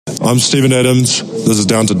I'm Steven Adams. This is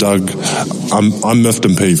Down to Doug. I'm miffed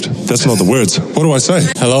and peeved. That's not the words. What do I say?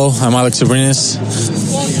 Hello, I'm Alex Abrinas.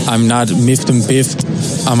 I'm not miffed and peeved.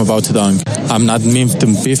 I'm about to dunk. I'm not miffed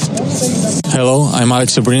and peeved. Hello, I'm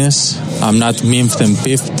Alex Abrinas. I'm not miffed and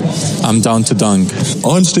peeved. I'm down to dunk.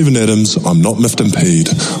 I'm Steven Adams. I'm not miffed and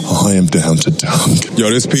peeved. I am down to dunk. Yo,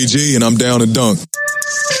 this PG and I'm down to dunk.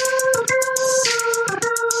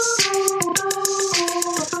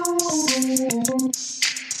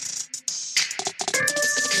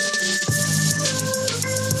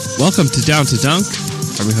 Welcome to Down to Dunk.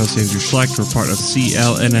 I'm your host, Andrew Schlecht. We're part of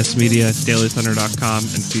CLNS Media, DailyThunder.com,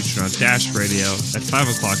 and featured on Dash Radio at 5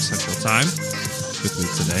 o'clock Central Time. With me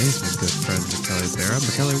today is my good friend, Michele Barra.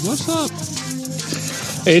 Michele, what's up?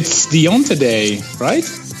 It's Deontay Day, right?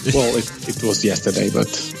 Well, it was yesterday, but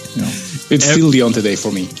you know, it's still Deontay Day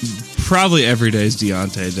for me. Probably every day is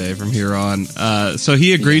Deontay Day from here on. So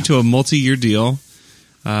he agreed to a multi-year deal.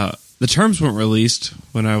 The terms weren't released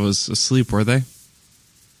when I was asleep, were they?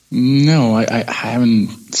 No, I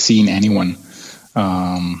haven't seen anyone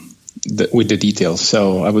with the details,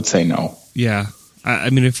 so I would say no. Yeah. I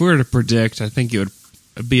mean, if we were to predict, I think it would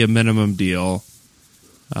be a minimum deal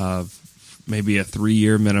of maybe a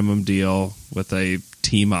 3-year minimum deal with a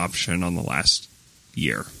team option on the last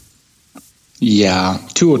year. Yeah,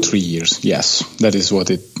 2 or 3 years. Yes, that is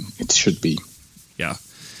what it should be. Yeah,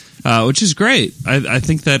 which is great. I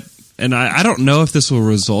think that, and I don't know if this will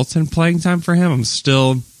result in playing time for him. I'm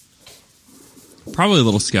still probably a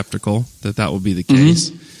little skeptical that will be the case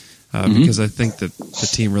because I think that the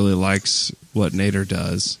team really likes what Nader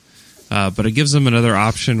does. But it gives them another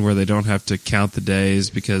option where they don't have to count the days,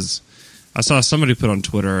 because I saw somebody put on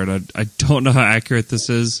Twitter, and I don't know how accurate this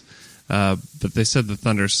is, but they said the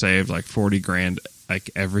Thunder saved like $40,000 like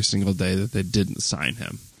every single day that they didn't sign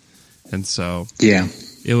him. And so yeah,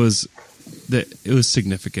 it was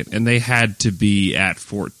significant, and they had to be at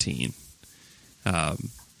 14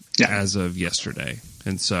 as of yesterday.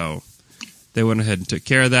 And so they went ahead and took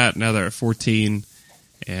care of that. Now they're at 14,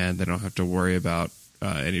 and they don't have to worry about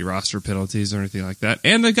any roster penalties or anything like that.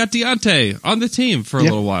 And they got Deontay on the team for a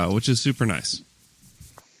little while, which is super nice.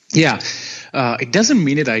 Yeah. It doesn't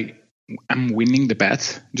mean that I'm winning the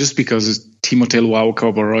bet just because Timothé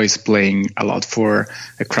Luwawu-Cabarrot is playing a lot for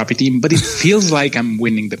a crappy team, but it feels like I'm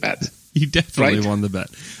winning the bet. You definitely won the bet.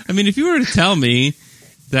 I mean, if you were to tell me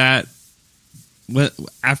that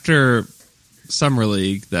after Summer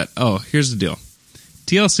League that, here's the deal.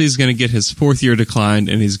 TLC is going to get his 4th year declined,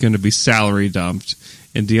 and he's going to be salary dumped,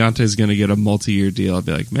 and Deontay is going to get a multi-year deal. I'd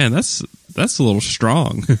be like, man, that's a little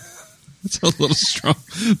strong. That's a little strong.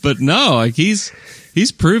 But no, like he's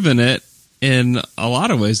proven it in a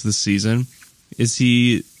lot of ways this season. Is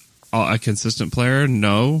he a consistent player?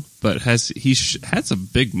 No, but he had some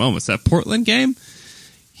big moments. That Portland game,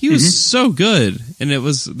 he was so good, and it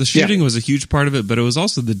was the shooting was a huge part of it, but it was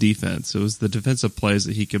also the defense. It was the defensive plays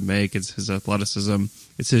that he could make. It's his athleticism.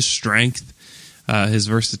 It's his strength, his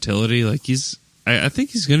versatility. Like I think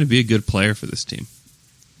he's going to be a good player for this team.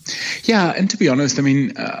 Yeah, and to be honest, I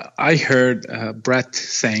mean, I heard Brett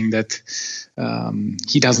saying that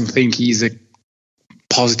he doesn't think he's a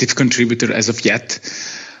positive contributor as of yet.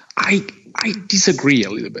 I disagree a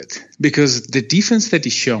little bit, because the defense that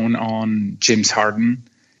is shown on James Harden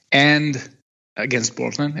and against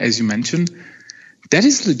Portland, as you mentioned, that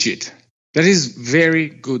is legit. That is very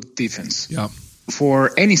good defense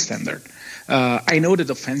for any standard. I know that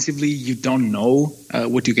offensively you don't know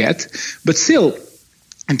what you get, but still,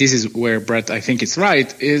 and this is where Brett, I think it's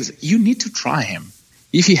right, is you need to try him.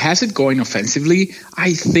 If he has it going offensively,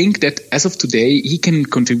 I think that as of today, he can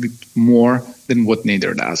contribute more than what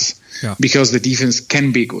Nader does, because the defense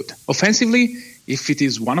can be good. Offensively, if it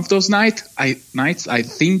is one of those nights, I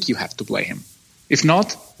think you have to play him. If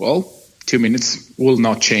not, well, 2 minutes will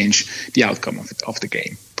not change the outcome of the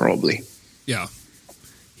game, probably. Yeah.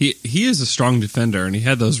 He is a strong defender, and he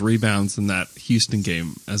had those rebounds in that Houston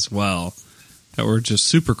game as well that were just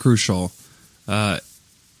super crucial. I'm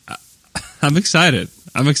excited.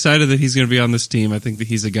 I'm excited that he's going to be on this team. I think that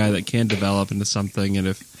he's a guy that can develop into something. And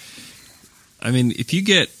if you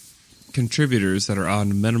get contributors that are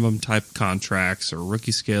on minimum type contracts or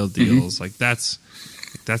rookie scale deals, like that's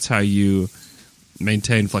how you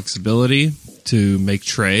maintain flexibility to make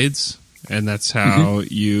trades, and that's how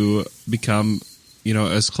you become,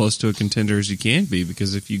 as close to a contender as you can be.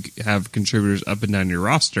 Because if you have contributors up and down your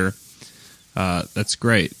roster, that's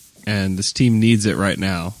great. And this team needs it right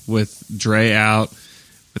now. With Dre out,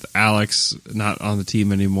 with Alex not on the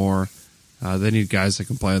team anymore, they need guys that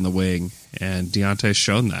can play on the wing. And Deontay's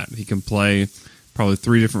shown that. He can play probably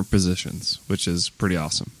 3 different positions, which is pretty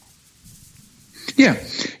awesome. Yeah,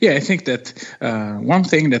 I think that one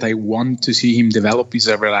thing that I want to see him develop is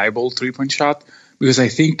a reliable three-point shot, because I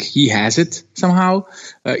think he has it somehow.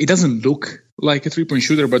 It doesn't look like a three-point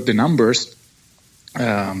shooter, but the numbers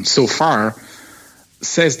so far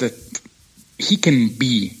says that he can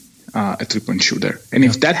be a three-point shooter. And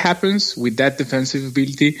if that happens with that defensive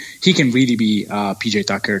ability, he can really be PJ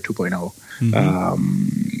Tucker 2.0.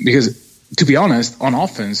 Because, to be honest, on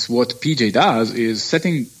offense, what PJ does is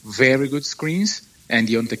setting very good screens, and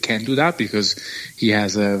Deonte can't do that because he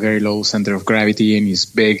has a very low center of gravity and he's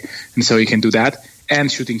big, and so he can do that, and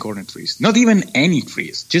shooting corner threes. Not even any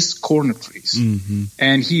threes, just corner threes.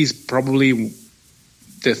 And he's probably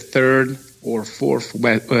the third or fourth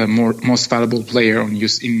most valuable player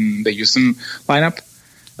in the Houston lineup.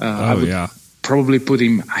 I would probably put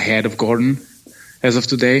him ahead of Gordon as of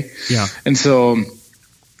today. Yeah. And so,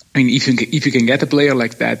 I mean, if you can get a player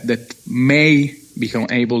like that may become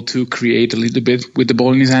able to create a little bit with the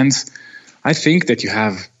ball in his hands, I think that you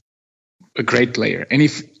have a great player. And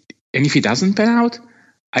if he doesn't pan out,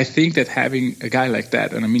 I think that having a guy like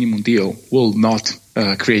that on a minimum deal will not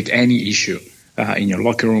create any issue in your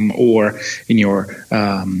locker room or in your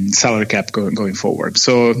salary cap going forward.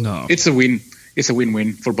 So it's a win. It's a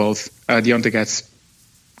win-win for both. Deonte gets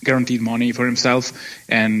guaranteed money for himself,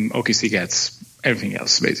 and OKC gets everything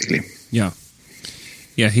else, basically. Yeah,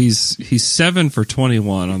 he's 7 for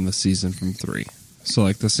 21 on the season from three. So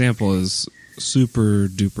like the sample is super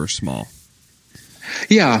duper small.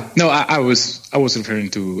 Yeah, no, I was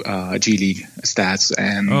referring to G League stats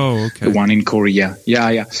and the one in Korea.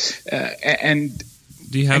 Yeah. And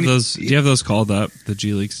do you have those? Do you have those called up, the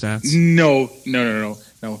G League stats? No.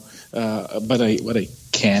 But I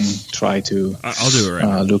can try to. I'll do it right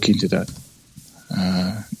now. Look into that,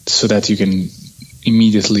 so that you can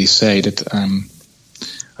immediately say that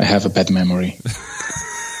I have a bad memory.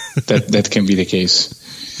 that can be the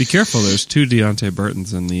case. Be careful. There's 2 Deonte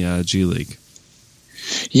Burtons in the G League.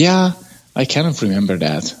 Yeah, I cannot remember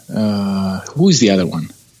that. Who is the other one?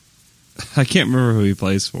 I can't remember who he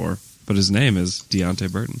plays for, but his name is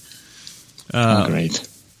Deonte Burton. Great.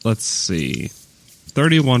 Let's see.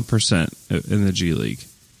 31% in the G League.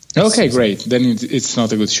 Okay, great. Then it's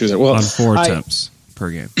not a good shooter. Well, on 4 attempts per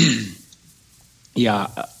game. Yeah,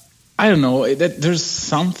 I don't know. There's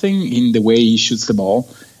something in the way he shoots the ball,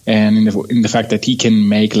 and in the fact that he can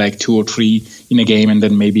make like 2 or 3 in a game and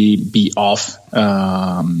then maybe be off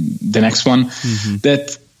the next one,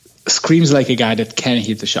 that screams like a guy that can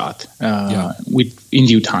hit the shot in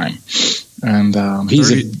due time. And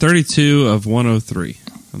he's 32 of 103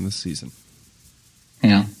 on this season.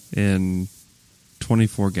 Yeah, in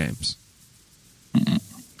 24 games.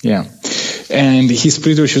 Yeah, and his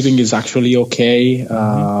free throw shooting is actually okay,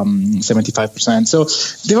 75%. So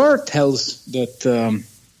there are tells that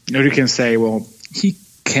you can say, well, he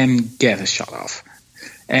can get a shot off.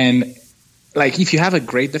 And like if you have a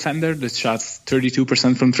great defender that shots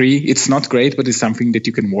 32% from 3, it's not great, but it's something that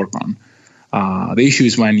you can work on. The issue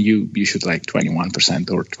is when you shoot like 21%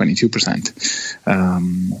 or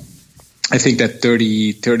 22%. I think that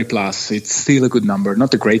 30 plus, it's still a good number.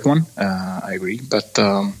 Not a great one, I agree, but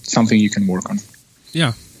something you can work on.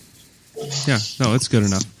 Yeah. No, it's good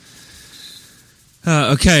enough.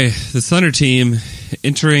 Okay, the Thunder team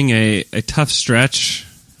entering a tough stretch.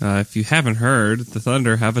 If you haven't heard, the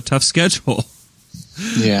Thunder have a tough schedule.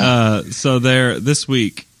 Yeah. So they're this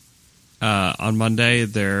week on Monday.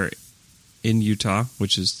 They're in Utah,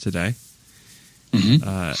 which is today.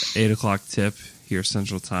 8:00 tip here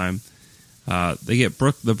Central Time. They get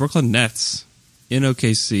the Brooklyn Nets in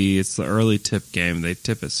OKC. It's the early tip game. They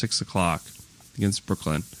tip at 6:00 against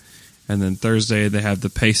Brooklyn, and then Thursday they have the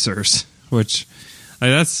Pacers, which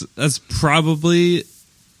that's probably.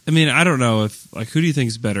 I mean, I don't know if who do you think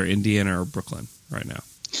is better, Indiana or Brooklyn right now?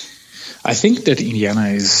 I think that Indiana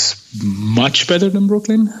is much better than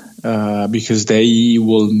Brooklyn because they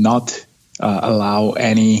will not allow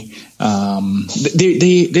any.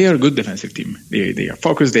 They are a good defensive team. They are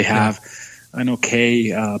focused. They have an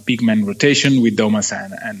okay big man rotation with Domas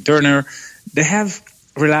and Turner. They have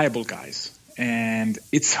reliable guys, and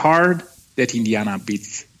it's hard that Indiana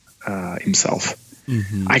beats himself.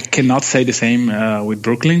 I cannot say the same with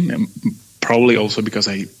Brooklyn, probably also because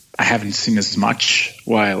I haven't seen as much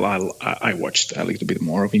while I watched a little bit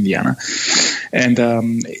more of Indiana. And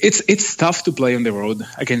it's tough to play on the road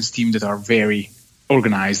against teams that are very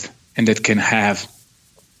organized and that can have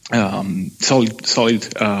solid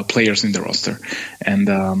players in the roster. And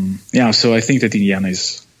so I think that Indiana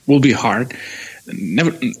will be hard.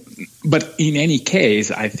 But in any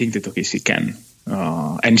case, I think that OKC can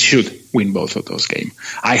and should win both of those games.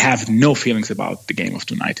 I have no feelings about the game of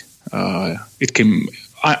tonight.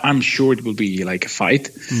 I'm sure it will be like a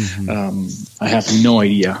fight. I have no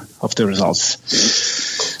idea of the results.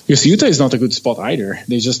 Because Utah is not a good spot either.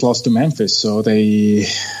 They just lost to Memphis, so they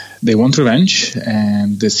want revenge.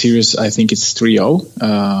 And the series, I think it's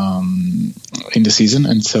 3-0 in the season,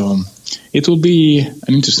 and so it will be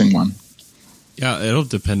an interesting one. Yeah, it'll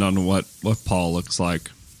depend on what Paul looks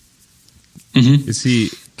like. Is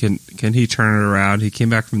can he turn it around? He came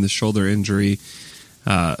back from the shoulder injury.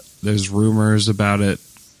 There's rumors about it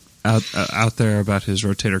out there about his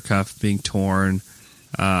rotator cuff being torn.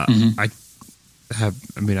 I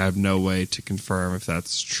have no way to confirm if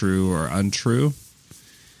that's true or untrue.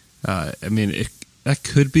 That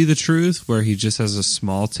could be the truth, where he just has a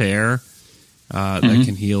small tear that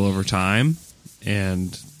can heal over time,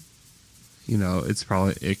 and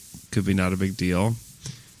it could be not a big deal.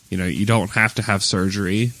 You don't have to have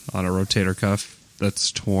surgery on a rotator cuff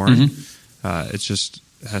that's torn. It just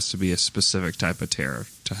has to be a specific type of tear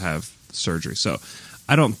to have surgery. So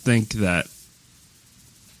I don't think that.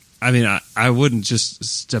 I wouldn't just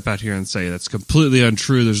step out here and say that's completely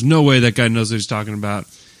untrue. There's no way that guy knows what he's talking about.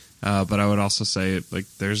 But I would also say,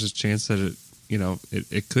 there's a chance that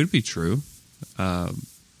it could be true. But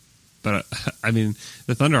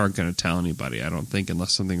the Thunder aren't going to tell anybody, I don't think,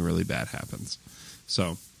 unless something really bad happens.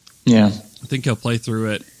 So yeah, I think he'll play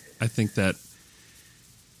through it. I think that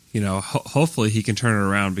hopefully he can turn it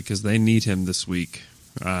around, because they need him this week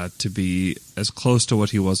to be as close to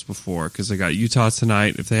what he was before. Because they got Utah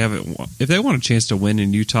tonight. If they want a chance to win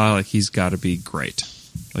in Utah, he's got to be great.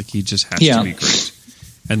 He just has to be great.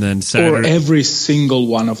 And then Saturday, or every single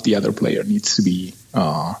one of the other player needs to be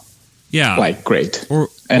great. Or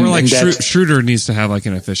Schroeder needs to have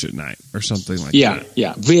an efficient night or something like that.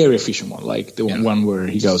 Yeah, very efficient one, one where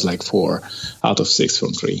he goes 4 out of 6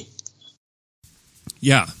 from 3.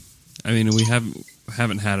 Yeah, we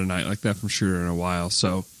haven't had a night like that from Schroeder in a while,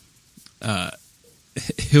 so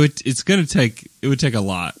it would take a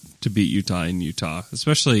lot to beat Utah in Utah,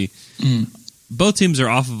 especially. Both teams are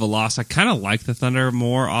off of a loss. I kind of like the Thunder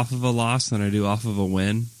more off of a loss than I do off of a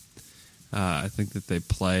win. I think that they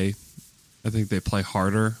play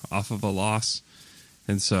harder off of a loss,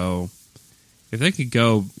 and so if they could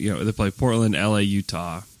go, they play Portland, LA,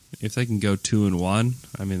 Utah. If they can go 2-1,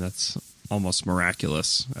 that's almost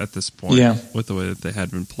miraculous at this point with the way that they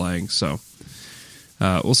had been playing. So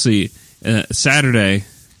we'll see. Saturday,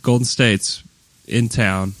 Golden State's in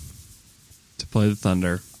town to play the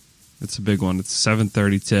Thunder. It's a big one. It's a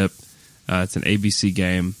 7:30 tip. It's an ABC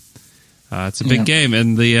game. It's a big game,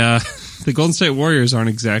 and the Golden State Warriors aren't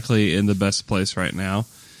exactly in the best place right now.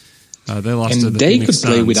 They lost to the Phoenix Suns. They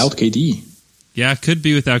could play without KD. Yeah, it could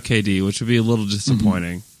be without KD, which would be a little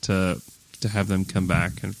disappointing to have them come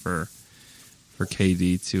back and for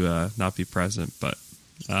KD to not be present. But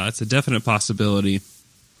it's a definite possibility,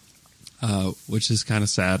 which is kind of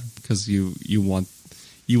sad, because you want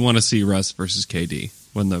to see Russ versus KD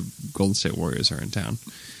when the Golden State Warriors are in town,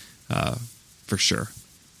 for sure.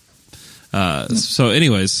 So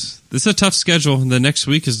anyways, this is a tough schedule. The next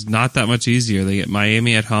week is not that much easier. They get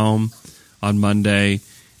Miami at home on Monday.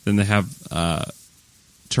 Then they have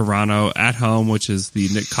Toronto at home, which is the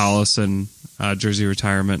Nick Collison jersey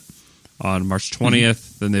retirement, on March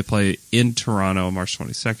 20th. Then they play in Toronto on March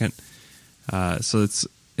 22nd. So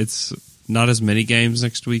it's not as many games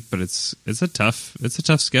next week, but it's a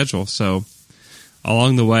tough schedule. So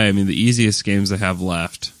along the way, the easiest games they have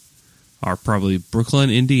left are probably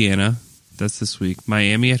Brooklyn, Indiana. That's this week.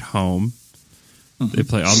 Miami at home. They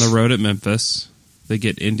play on the road at Memphis. They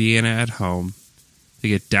get Indiana at home. They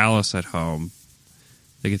get Dallas at home.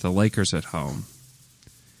 They get the Lakers at home.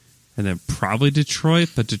 And then probably Detroit,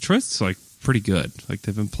 but Detroit's pretty good.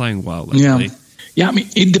 They've been playing well lately. Yeah,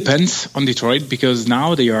 it depends on Detroit, because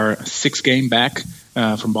now they are 6 games back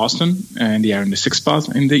from Boston, and they are in the 6th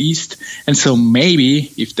spot in the East. And so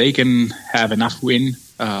maybe if they can have enough win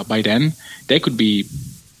by then, they could be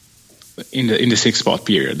in the 6th spot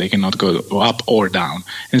period. They cannot go up or down,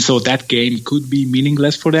 and so that game could be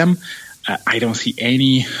meaningless for them. I don't see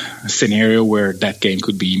any scenario where that game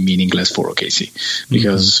could be meaningless for OKC,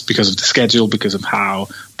 because of the schedule, because of how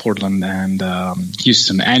Portland and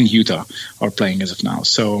Houston and Utah are playing as of now.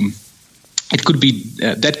 So it could be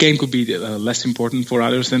that game could be less important for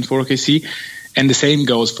others than for OKC, and the same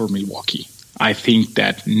goes for Milwaukee. I think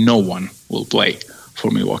that no one will play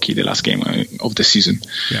for Milwaukee the last game of the season.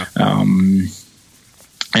 Yeah.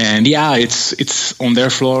 And it's on their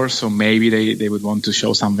floor, so maybe they would want to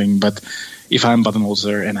show something. But if I'm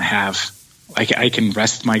Budenholzer and I can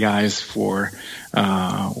rest my guys for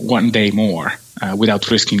 1 day more, without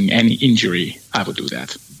risking any injury, I would do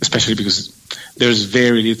that, especially because there's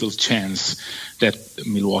very little chance that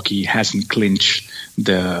Milwaukee hasn't clinched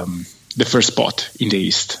the first spot in the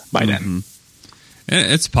East by then.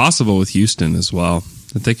 And it's possible with Houston as well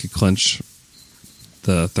that they could clinch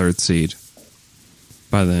the third seed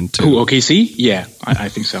by then too. Who, OKC? Yeah, I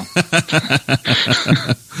think so.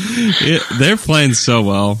 They're playing so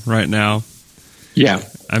well right now. Yeah.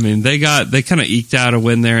 I mean, they kind of eked out a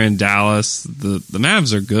win there in Dallas. The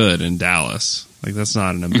Mavs are good in Dallas. Like, that's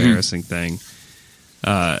not an embarrassing thing.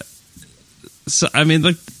 So I mean,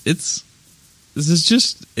 like, it's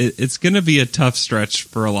going to be a tough stretch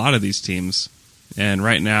for a lot of these teams. And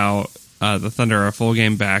right now, the Thunder are a full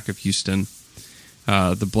game back of Houston.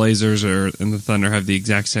 The Blazers and the Thunder have the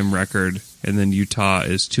exact same record, and then Utah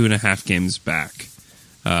is 2.5 games back,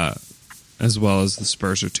 as well as the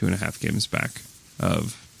Spurs are 2.5 games back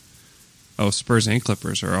of. Oh, Spurs and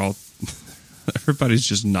Clippers are all. Everybody's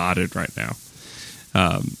just knotted right now.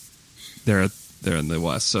 They're in the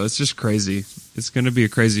West, so it's just crazy. It's going to be a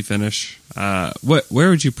crazy finish. Where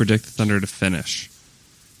would you predict the Thunder to finish?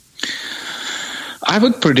 I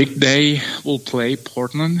would predict they will play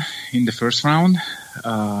Portland in the first round.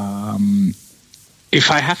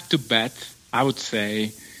 If I have to bet, I would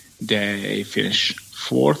say they finish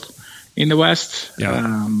 4th in the West.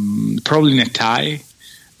 Yeah. Probably in a tie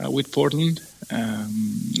with Portland.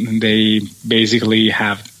 And they basically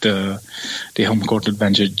have the home court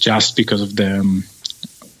advantage just because of the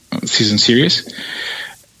season series.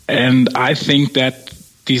 And I think that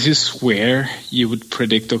this is where you would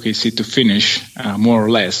predict OKC to finish more or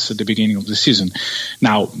less at the beginning of the season.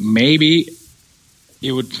 Now, maybe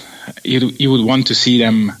you would want to see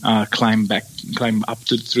them climb up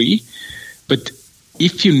to 3. But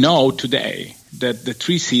if you know today that the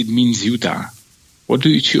 3 seed means Utah, what do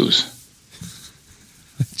you choose?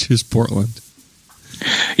 I choose Portland.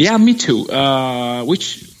 Yeah, me too.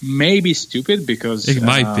 Which may be stupid because it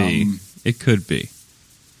might be. It could be.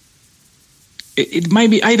 It might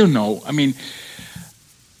be. I don't know. I mean,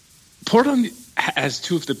 Portland has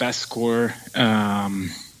 2 of the best scorers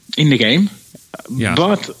in the game,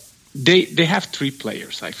 but they have 3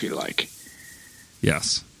 players. I feel like.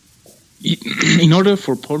 Yes. In order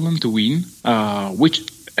for Portland to win,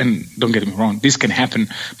 and don't get me wrong, this can happen,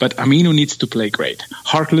 but Aminu needs to play great.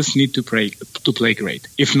 Harkless need to play great.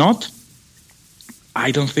 If not,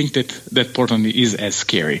 I don't think that Portland is as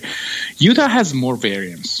scary. Utah has more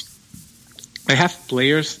variance. They have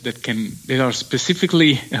players that are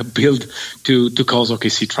specifically built to cause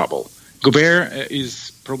OKC trouble. Gobert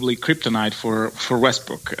is probably kryptonite for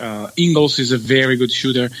Westbrook. Ingles is a very good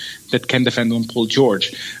shooter that can defend on Paul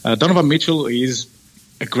George. Donovan Mitchell is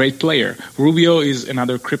a great player. Rubio is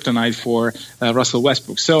another kryptonite for Russell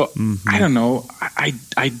Westbrook. So I don't know.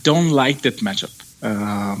 I don't like that matchup.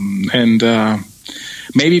 And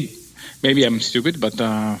maybe I'm stupid, but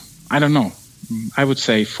I don't know. I would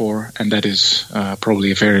say 4, and that is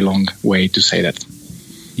probably a very long way to say that.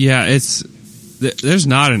 Yeah, there's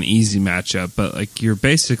not an easy matchup, but like you're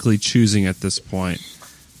basically choosing at this point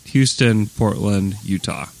Houston, Portland,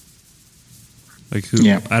 Utah. Like who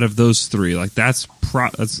out of those 3? Like those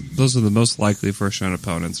are the most likely first round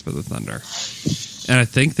opponents for the Thunder. And I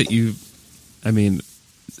think that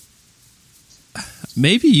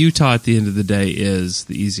maybe Utah at the end of the day is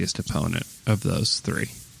the easiest opponent of those 3.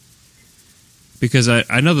 Because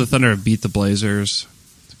I know the Thunder have beat the Blazers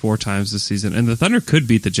 4 times this season, and the Thunder could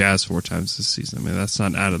beat the Jazz 4 times this season. I mean, that's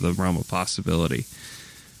not out of the realm of possibility.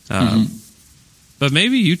 But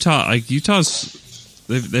maybe Utah's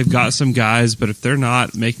they've got some guys, but if they're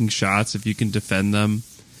not making shots, if you can defend them,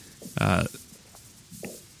 I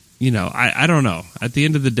don't know. At the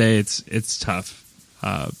end of the day, it's tough.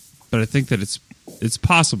 But I think that it's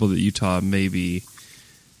possible that Utah may be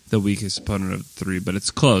the weakest opponent of 3, but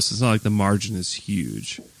it's close. It's not like the margin is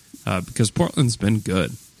huge because Portland's been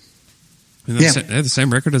good. I mean, they have the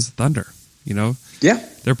same record as the Thunder. Yeah,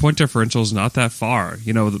 their point differential is not that far.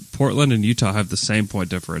 Portland and Utah have the same point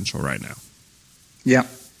differential right now. Yeah,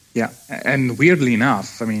 and weirdly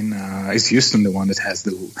enough, I mean, is Houston the one that has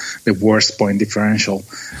the worst point differential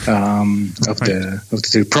of the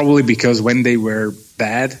 2? Probably because when they were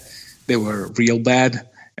bad, they were real bad,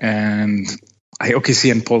 and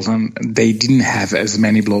OKC and Portland, they didn't have as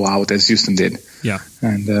many blowout as Houston did. Yeah.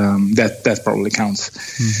 And that probably counts.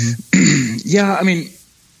 Yeah, I mean,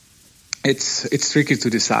 it's tricky to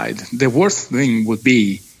decide. The worst thing would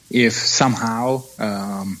be if somehow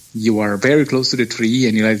you are very close to the 3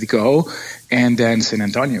 and you let it go, and then San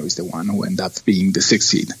Antonio is the one who ends up being the 6th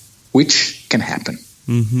seed, which can happen.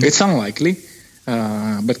 It's unlikely,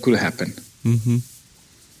 but could happen.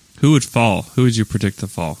 Who would fall? Who would you predict to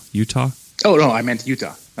fall? Utah? Oh no, I meant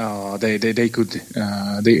Utah. They could.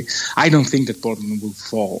 I don't think that Portland will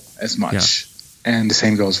fall as much. Yeah. And the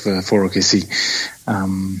same goes for OKC.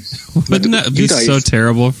 Wouldn't that be so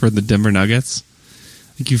terrible for the Denver Nuggets?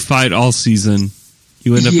 Like you fight all season,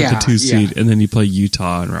 you end up with the 2 seed, and then you play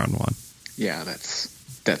Utah in round 1. Yeah,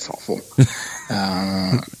 that's awful.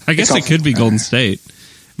 I guess it could be Golden State.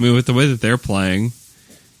 I mean, with the way that they're playing,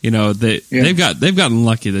 they've gotten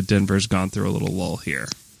lucky that Denver's gone through a little lull here.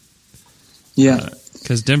 Yeah,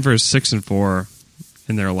 because Denver is 6-4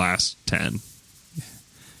 in their last 10.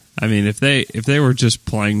 I mean, if they were just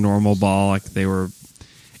playing normal ball, like they were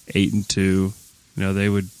 8-2,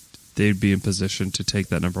 they'd be in position to take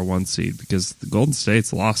that number 1 seed because the Golden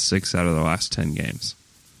State's lost 6 out of the last 10 games.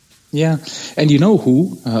 Yeah, and you know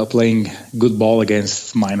who playing good ball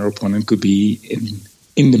against minor opponent could be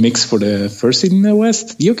in the mix for the first seed in the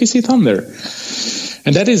West? The OKC Thunder,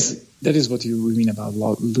 and that is what you mean about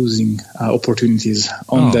losing opportunities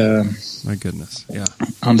on my goodness,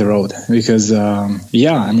 on the road because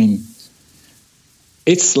I mean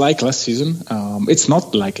it's like last season. It's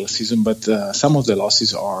not like last season, but some of the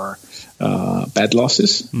losses are bad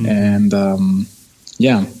losses, and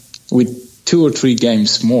with 2 or 3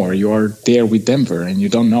 games more, you are there with Denver, and you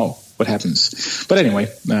don't know what happens. But anyway,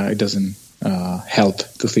 it doesn't help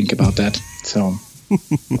to think about that. So.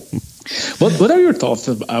 What are your thoughts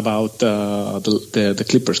about the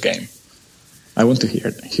Clippers game? I want to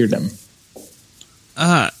hear them.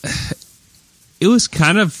 It was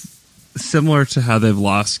kind of similar to how they've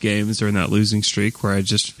lost games during that losing streak, where I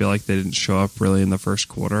just feel like they didn't show up really in the first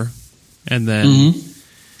quarter, and then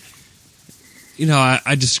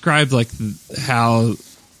I described like how.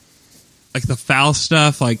 Like the foul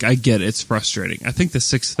stuff, like I get it's frustrating. I think the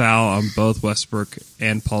 6th foul on both Westbrook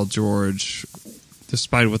and Paul George,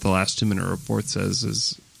 despite what the last 2-minute report says,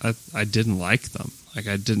 is I didn't like them. Like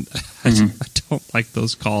I don't like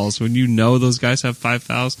those calls. When those guys have 5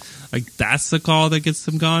 fouls, like that's the call that gets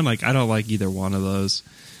them gone. Like I don't like either one of those.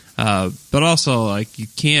 But also, like you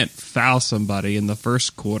can't foul somebody in the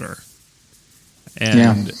first quarter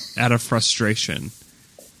and out of frustration.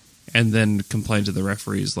 And then complain to the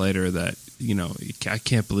referees later that, I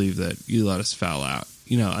can't believe that you let us foul out.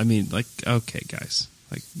 I mean, like, okay, guys.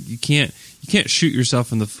 Like, you can't shoot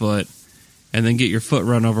yourself in the foot and then get your foot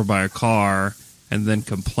run over by a car and then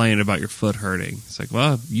complain about your foot hurting. It's like,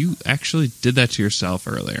 well, you actually did that to yourself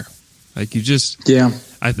earlier. Like, you just... Yeah.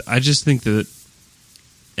 I just think that...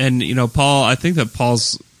 And, Paul, I think that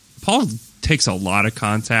Paul takes a lot of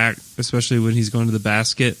contact, especially when he's going to the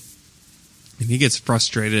basket. And he gets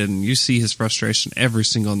frustrated, and you see his frustration every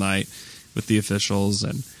single night with the officials.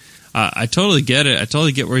 And I totally get it. I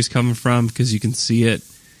totally get where he's coming from because you can see it.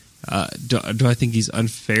 Do I think he's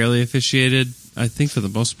unfairly officiated? I think for the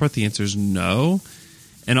most part the answer is no.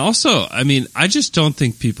 And also, I mean, I just don't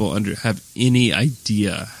think people have any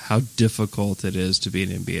idea how difficult it is to be an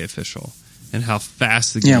NBA official and how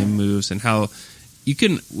fast the game moves and how you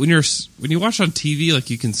can when you watch on TV,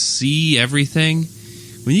 like you can see everything.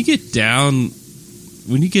 When you get down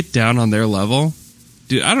on their level,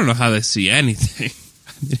 dude, I don't know how they see anything.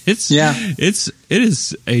 It's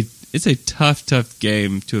a tough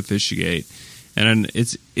game to officiate, and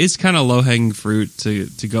it's kind of low hanging fruit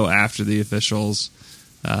to go after the officials.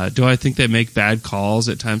 Do I think they make bad calls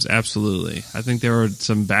at times? Absolutely. I think there were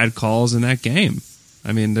some bad calls in that game.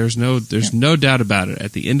 I mean, there's no doubt about it.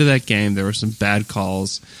 At the end of that game, there were some bad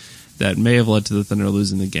calls that may have led to the Thunder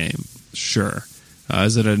losing the game. Sure.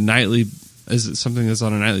 Is it something that's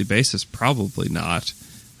on a nightly basis? Probably not.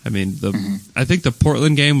 I mean, I think the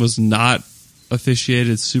Portland game was not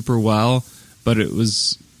officiated super well, but it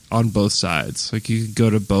was on both sides. Like you could go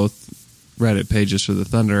to both Reddit pages for the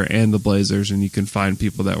Thunder and the Blazers, and you can find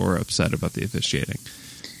people that were upset about the officiating.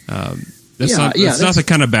 That's not the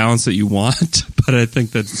kind of balance that you want, but I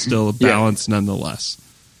think that's still a balance nonetheless.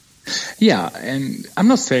 Yeah, and I'm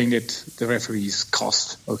not saying that the referees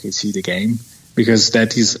cost OKC the game, because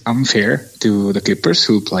that is unfair to the Clippers,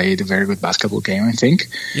 who played a very good basketball game, I think.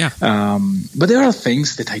 Yeah. But there are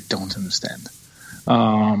things that I don't understand.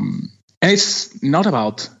 And it's not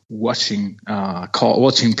about watching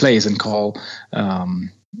plays and call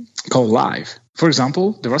live. For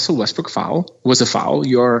example, the Russell Westbrook foul was a foul.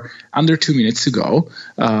 You're under 2 minutes to go.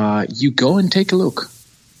 You go and take a look.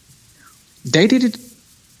 They did it,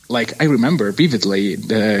 like I remember vividly,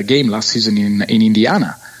 the game last season in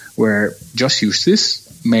Indiana, where Josh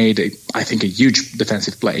Eustace made, I think, a huge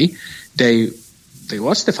defensive play. They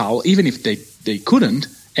watched the foul, even if they couldn't,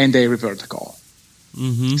 and they revert the call.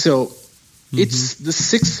 Mm-hmm. So it's the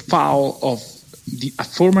 6th foul of a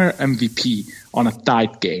former MVP on a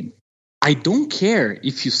tight game, I don't care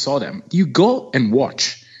if you saw them. You go and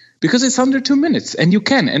watch because it's under 2 minutes, and you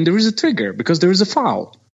can, and there is a trigger because there is a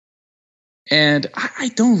foul. And I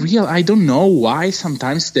don't know why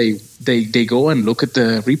sometimes they go and look at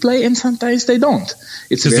the replay and sometimes they don't.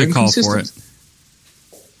 It's very inconsistent. Call for it.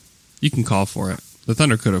 You can call for it. The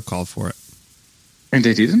Thunder could have called for it. And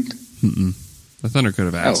they didn't? Mm-mm. The Thunder could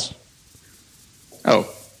have asked.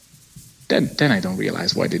 Oh. Then I don't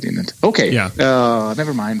realize why they didn't. Okay. Yeah.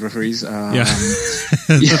 Never mind, referees. Yeah.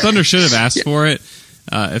 The Thunder should have asked for it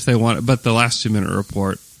if they want, but the last 2-minute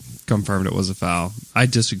report confirmed it was a foul. I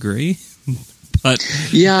disagree. But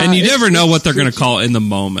and you never know what they're going to call in the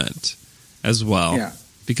moment as well. Yeah.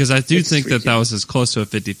 Because I do think that was as close to a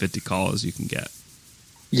 50-50 call as you can get.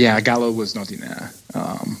 Yeah, Gallo was not in a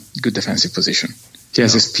good defensive position. He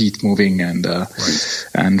has his feet moving, and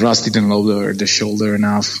Russ didn't lower the shoulder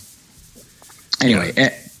enough. Anyway,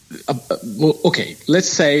 okay, let's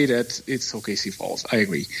say that it's OKC fault. I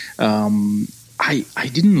agree. I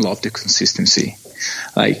didn't love the consistency.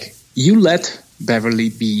 Like, you let Beverly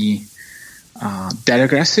be that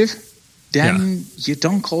aggressive, then you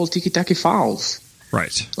don't call tiki-taki fouls.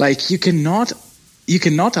 Right. Like, you cannot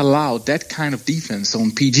allow that kind of defense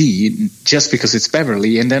on PG just because it's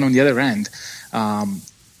Beverly, and then on the other end,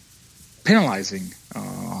 penalizing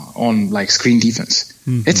on like screen defense.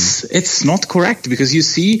 Mm-hmm. It's not correct because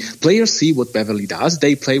players see what Beverly does,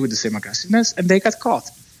 they play with the same aggressiveness, and they got caught.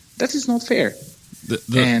 That is not fair.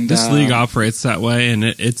 This league operates that way, and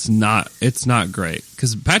it's not great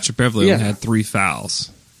because Patrick Beverly only had 3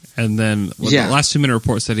 fouls, and then the last 2-minute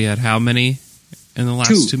report said he had how many in the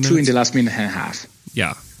last 2 minutes? 2 in the last minute and a half.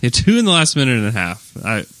 Yeah, he had 2 in the last minute and a half.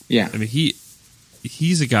 I mean,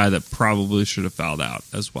 he's a guy that probably should have fouled out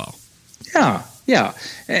as well. Yeah,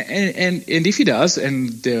 and if he does, and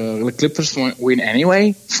the Clippers win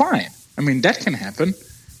anyway, fine. I mean, that can happen,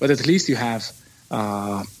 but at least you have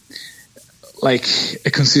like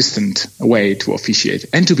a consistent way to officiate.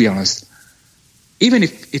 And to be honest, even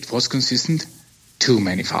if it was consistent, too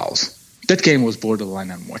many fouls. That game was borderline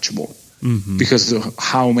unwatchable because of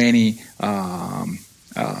how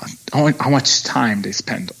much time they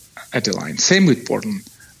spent at the line. Same with Portland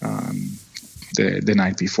the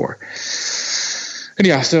night before. And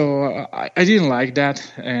yeah, so I didn't like that,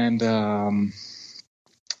 and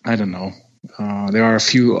I don't know. There are a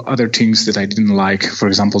few other things that I didn't like. For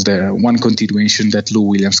example, the one continuation that Lou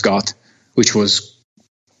Williams got, which was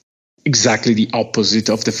exactly the opposite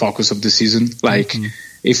of the focus of the season. Like,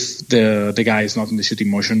 if the guy is not in the shooting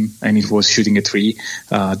motion and it was shooting a 3,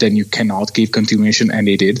 then you cannot give continuation, and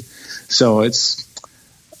they did. So it's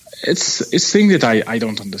thing that I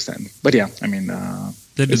don't understand. But yeah, I mean,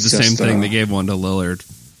 they did the same thing. They gave one to Lillard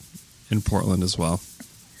in Portland as well,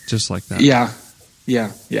 just like that. Yeah,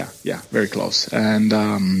 very close. And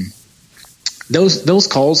those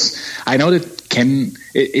calls, I know that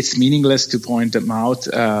it's meaningless to point them out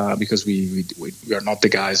because we are not the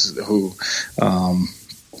guys who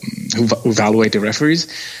evaluate the referees,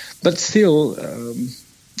 but still,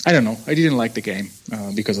 I don't know. I didn't like the game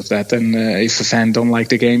because of that. And if a fan don't like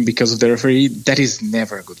the game because of the referee, that is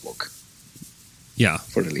never a good look. Yeah,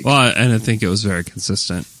 for the league. Well, and I think it was very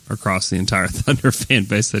consistent across the entire Thunder fan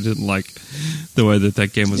base. They didn't like the way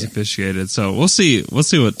that game was officiated. So we'll see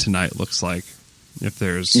what tonight looks like, if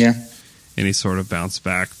there's any sort of bounce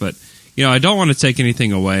back. But I don't want to take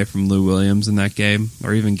anything away from Lou Williams in that game,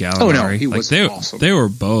 or even Gallinari. Oh no, he was awesome. They were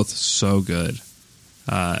both so good,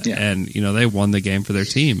 and they won the game for their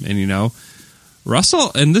team. And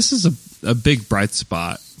Russell, and this is a big bright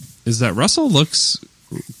spot, is that Russell looks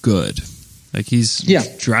good. Like, he's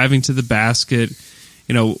driving to the basket.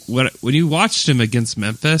 When you watched him against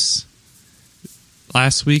Memphis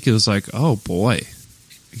last week, it was like, oh boy,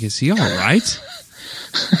 is he all right?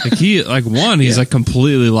 He's like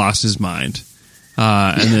completely lost his mind.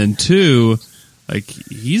 And then 2, like,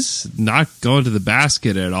 he's not going to the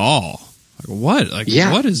basket at all. Like, what? Like,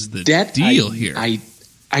 what is the deal here? I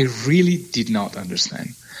really did not understand.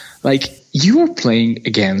 Like, you are playing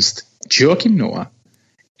against Joakim Noah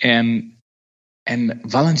and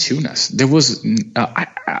Valanciunas. There was,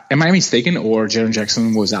 am I mistaken, or Jaren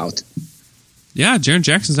Jackson was out? Yeah, Jaren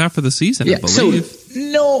Jackson's out for the season, I believe.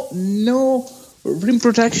 So no rim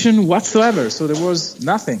protection whatsoever. So there was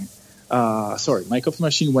nothing. Sorry, my coffee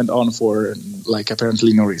machine went on for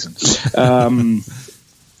apparently no reason. So,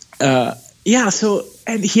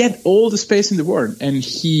 and he had all the space in the world, and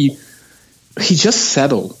he just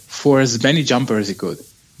settled for as many jumpers as he could.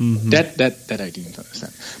 Mm-hmm. That I didn't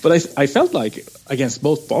understand. But I felt like against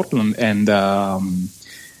both Portland and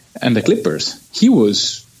the Clippers, he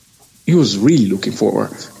was really looking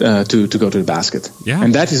forward to go to the basket. Yeah.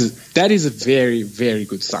 And that is a very, very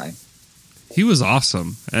good sign. He was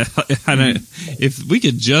awesome. And if we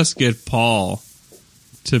could just get Paul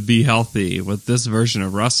to be healthy with this version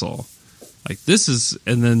of Russell, like this is,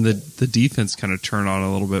 and then the defense kind of turn on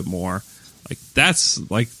a little bit more, like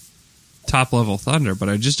that's like top level Thunder. But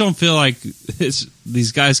I just don't feel like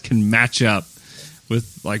these guys can match up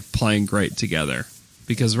with like playing great together.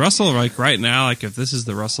 Because Russell, like right now, like if this is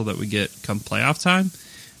the Russell that we get come playoff time,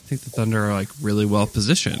 I think the Thunder are like really well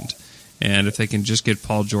positioned. And if they can just get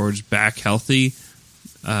Paul George back healthy,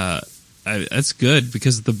 that's good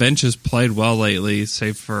because the bench has played well lately,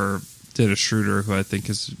 save for Dennis Schroeder, who I think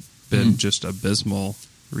has been just abysmal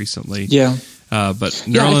recently. Yeah. But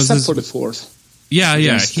Nerlens except for the fourth. Yeah.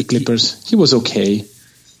 The Clippers. He was okay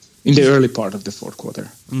in the early part of the fourth quarter.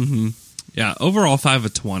 Mm-hmm. Yeah. Overall, 5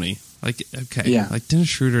 of 20. Like, okay. Yeah. Like Dennis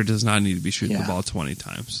Schroeder does not need to be shooting the ball 20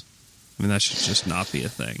 times. I mean, that should just not be a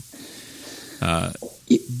thing.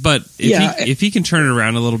 But if he can turn it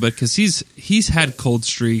around a little bit, because he's had cold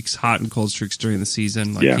streaks, hot and cold streaks during the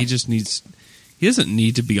season. Like he doesn't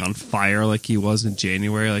need to be on fire like he was in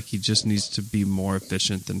January. Like he just needs to be more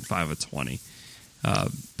efficient than 5 of 20.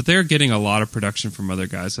 But they're getting a lot of production from other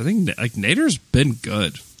guys. I think like Nader's been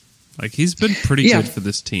good. Like he's been pretty good for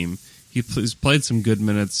this team. He's played some good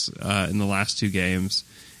minutes in the last 2 games.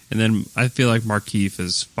 And then I feel like Markieff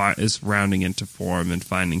is rounding into form and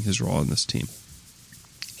finding his role in this team.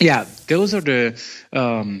 Yeah, those are the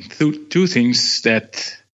 2 things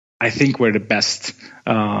that I think were the best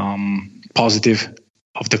positive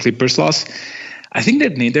of the Clippers loss. I think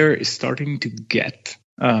that Nader is starting to get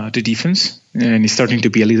the defense, and he's starting to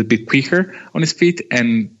be a little bit quicker on his feet,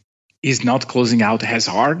 and he's not closing out as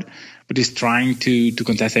hard, but he's trying to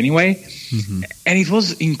contest anyway. Mm-hmm. And it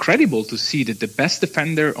was incredible to see that the best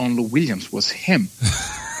defender on Lou Williams was him.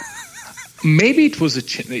 Maybe it was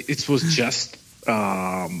just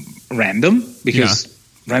random, because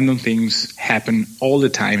random things happen all the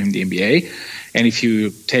time in the NBA. And if you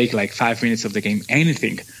take like 5 minutes of the game,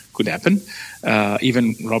 anything could happen.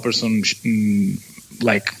 Even Robertson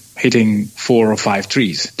like hitting 4 or 5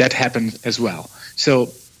 threes. That happened as well.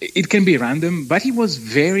 So it can be random, but he was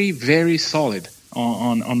very, very solid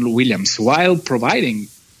on Lou Williams while providing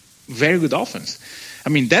very good offense. I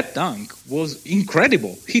mean, that dunk was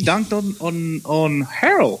incredible. He dunked on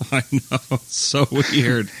Harrell. I know. So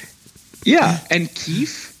weird. Yeah. And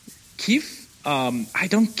Keith, I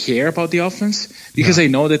don't care about the offense because I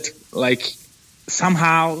know that like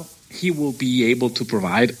somehow he will be able to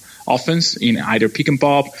provide offense in either pick and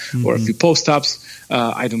pop or a few post-ups.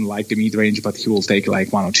 I don't like the mid-range, but he will take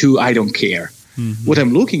like 1 or 2. I don't care. Mm-hmm. What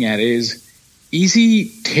I'm looking at is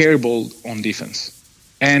he terrible on defense?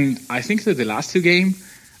 And I think that the last 2 games,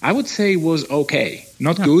 I would say was okay.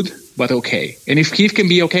 Not good, but okay. And if Keith can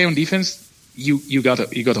be okay on defense, you got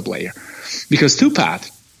a player. Because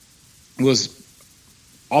Tupat was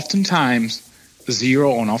oftentimes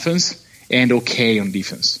 0 on offense and okay on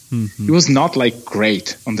defense. Mm-hmm. He was not like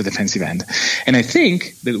great on the defensive end. And I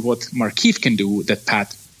think that what Markieff can do that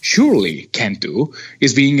Pat surely can't do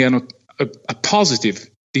is being a positive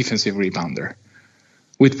defensive rebounder.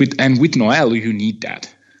 With Noel, you need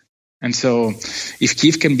that. And so if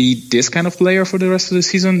Keith can be this kind of player for the rest of the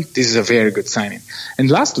season, this is a very good signing. And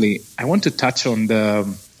lastly, I want to touch on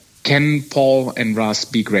can Paul and Russ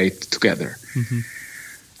be great together? Mm-hmm.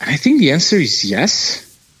 And I think the answer is yes.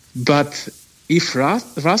 But if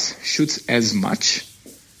Russ shoots as much,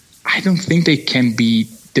 I don't think they can be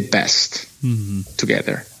the best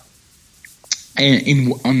together.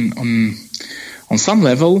 And on some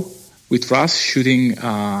level, with Russ shooting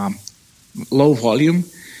low volume,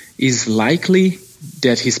 is likely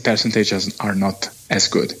that his percentages are not as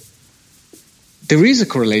good. There is a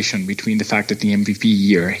correlation between the fact that the MVP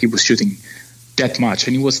year he was shooting that much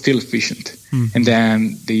and he was still efficient. Mm-hmm. And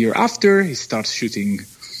then the year after he starts shooting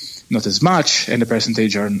not as much and the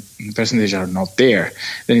percentage are not there.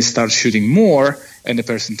 Then he starts shooting more and the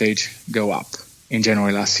percentage go up in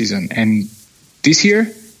January last season. And this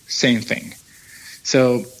year, same thing.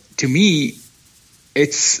 So to me,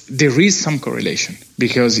 there is some correlation,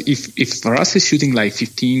 because if Russ is shooting like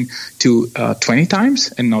 15 to 20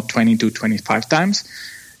 times and not 20 to 25 times,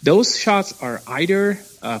 those shots are either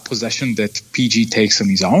possession that PG takes on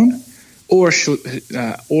his own, or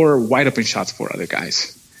wide open shots for other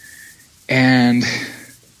guys. And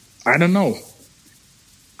I don't know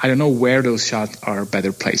where those shots are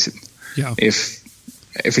better placed. Yeah. If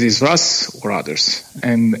it is Russ or others.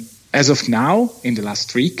 And as of now, in the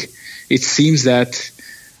last week, it seems that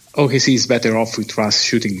OKC is better off with Russ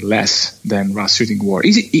shooting less than Russ shooting more.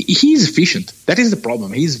 He's efficient. That is the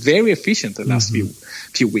problem. He's very efficient the last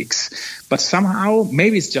few weeks. But somehow,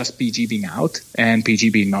 maybe it's just PG being out and PG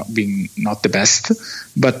being not the best.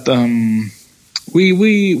 But we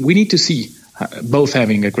need to see both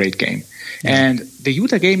having a great game. And the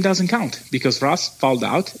Utah game doesn't count because Russ fouled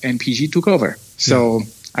out and PG took over. So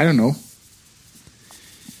I don't know.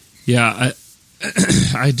 Yeah,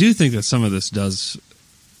 I do think that some of this does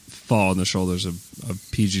fall on the shoulders of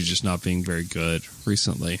PG just not being very good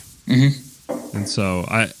recently. Mm-hmm. And so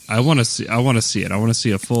I want to see it. I want to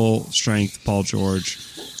see a full strength Paul George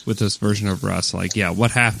with this version of Russ. Like,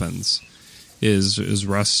 what happens? Is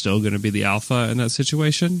Russ still going to be the alpha in that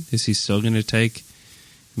situation? Is he still going to take?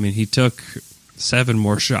 I mean, he took 7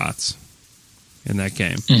 more shots in that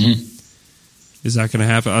game. Mm-hmm. Is that going to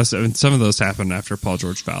happen? I mean, some of those happened after Paul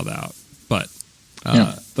George fouled out, but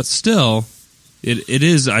still. It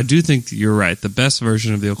is. I do think you're right. The best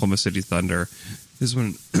version of the Oklahoma City Thunder is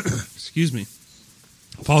when, excuse me,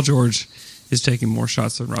 Paul George is taking more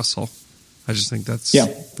shots than Russell. I just think that's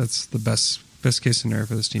the best case scenario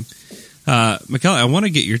for this team. McKelly, I want to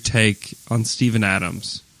get your take on Steven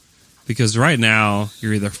Adams because right now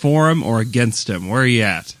you're either for him or against him. Where are you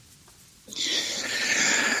at?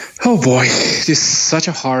 Oh boy, this is such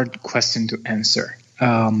a hard question to answer.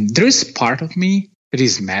 There is part of me that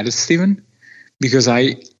is mad at Steven. Because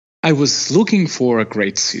I was looking for a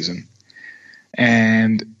great season.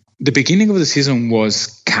 And the beginning of the season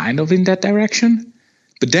was kind of in that direction.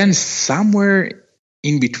 But then somewhere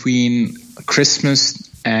in between Christmas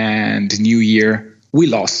and New Year, we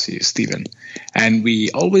lost Steven. And we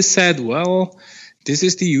always said, well, this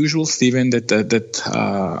is the usual Steven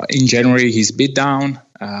that in January he's beat down.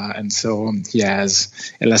 And so he has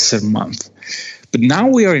a lesser month. But now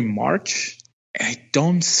we are in March. And I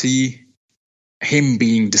don't see him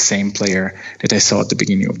being the same player that I saw at the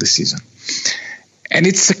beginning of the season. And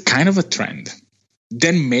it's a kind of a trend.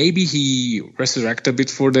 Then maybe he resurrects a bit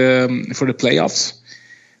for the playoffs.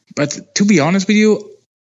 But to be honest with you,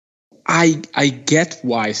 I get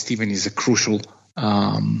why Steven is a crucial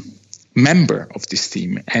member of this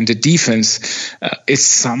team. And the defense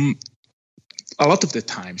is a lot of the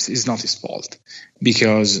times is not his fault.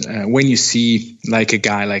 Because when you see like a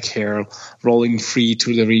guy like Harrell rolling free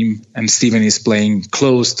to the rim and Steven is playing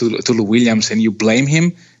close to Lou Williams and you blame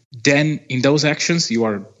him, then in those actions you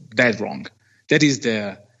are dead wrong. That is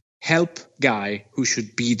the help guy who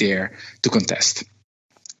should be there to contest.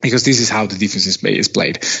 Because this is how the defense is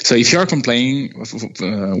played. So if you're complaining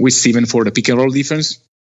with Steven for the pick and roll defense,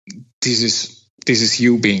 this is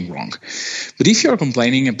you being wrong. But if you're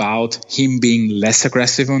complaining about him being less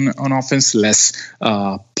aggressive on offense, less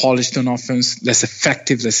polished on offense, less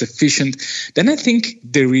effective, less efficient, then I think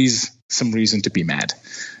there is some reason to be mad.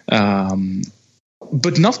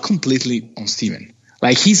 But not completely on Steven.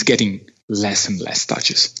 Like he's getting less and less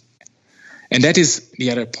touches. And that is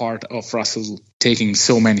the other part of Russell taking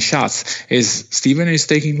so many shots is Steven is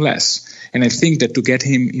taking less. And I think that to get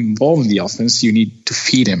him involved in the offense, you need to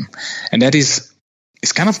feed him. And that is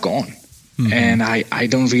kind of gone. Mm-hmm. And I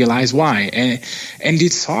don't realize why. And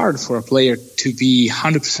it's hard for a player to be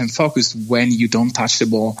 100% focused when you don't touch the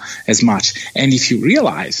ball as much. And if you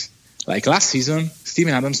realize, like last season,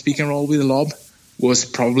 Steven Adams pick and roll with the lob was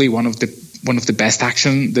probably one of the best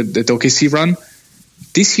action that OKC run.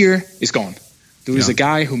 This year is gone. There is a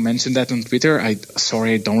guy who mentioned that on Twitter. I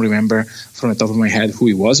don't remember from the top of my head who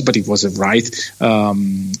he was, but it was a right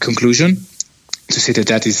conclusion to say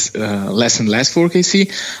that is less and less for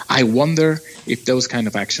OKC. I wonder if those kind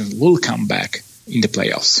of actions will come back in the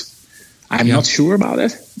playoffs. I'm not sure about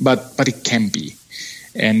it, but it can be.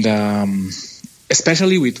 And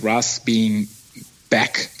especially with Russ being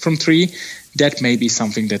back from 3, that may be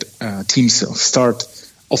something that teams start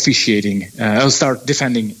officiating, start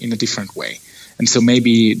defending in a different way. And so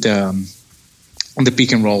maybe the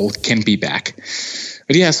pick and roll can be back.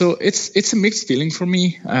 But yeah, so it's a mixed feeling for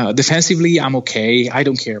me. Defensively, I'm okay. I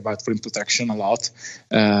don't care about rim protection a lot.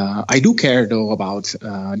 I do care, though, about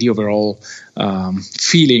the overall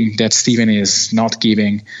feeling that Steven is not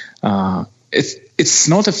giving. It's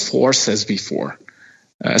not a force as before,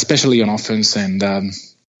 especially on offense. And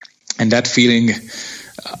that feeling,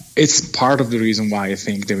 it's part of the reason why I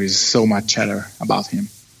think there is so much chatter about him.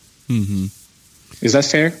 Mm-hmm. Is that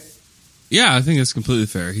fair? Yeah, I think it's completely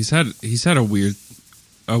fair. He's had a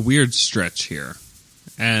weird stretch here,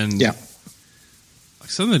 and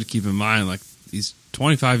something to keep in mind. Like he's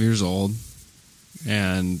 25 years old,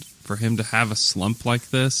 and for him to have a slump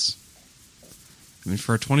like this, I mean,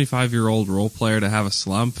 for a 25-year-old role player to have a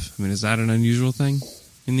slump, I mean, is that an unusual thing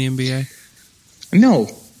in the NBA? No,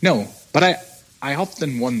 No, but I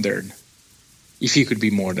often wondered if he could be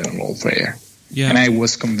more than a role player. Yeah. And I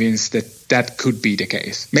was convinced that could be the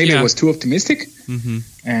case. Maybe I was too optimistic,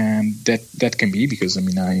 and that can be because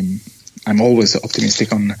I'm always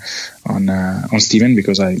optimistic on Steven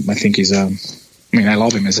because I think he's I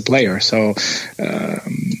love him as a player. So,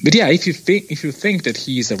 but yeah, if you think that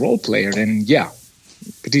he's a role player, then yeah,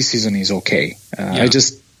 this season is okay. I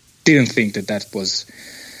just didn't think that was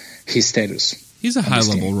his status. He's a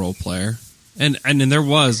high-level role player, and there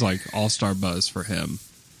was like all-star buzz for him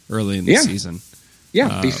early in the season.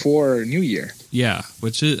 Yeah, before New Year. Yeah,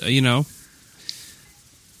 which is I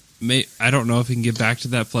don't know if he can get back to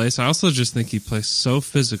that place. I also just think he plays so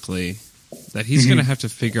physically that he's going to have to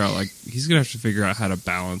figure out how to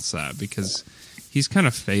balance that because he's kind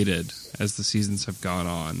of faded as the seasons have gone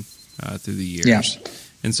on through the years. Yeah.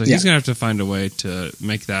 And so he's going to have to find a way to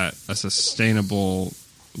make that a sustainable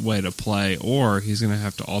way to play, or he's going to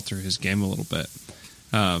have to alter his game a little bit.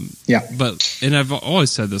 And I've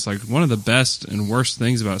always said this, like one of the best and worst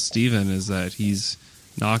things about Steven is that he's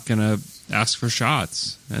not going to ask for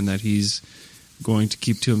shots and that he's going to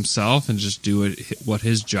keep to himself and just do what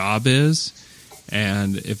his job is.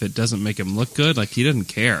 And if it doesn't make him look good, like he doesn't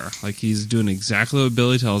care. Like he's doing exactly what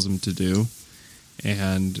Billy tells him to do.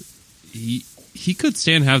 And he could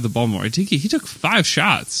stand to have the ball more. I think he took 5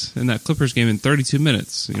 shots in that Clippers game in 32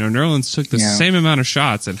 minutes. Nerlens took the same amount of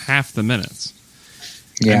shots in half the minutes.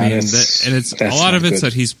 Yeah, it's a lot of it's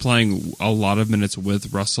that he's playing a lot of minutes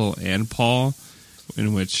with Russell and Paul,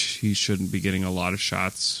 in which he shouldn't be getting a lot of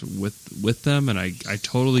shots with them, and I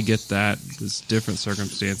totally get that. There's different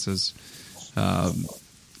circumstances, but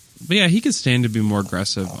yeah, he could stand to be more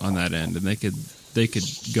aggressive on that end, and they could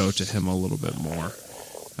go to him a little bit more.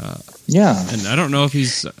 And I don't know if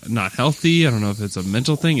he's not healthy. I don't know if it's a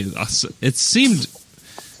mental thing. It seemed.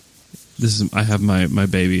 I have my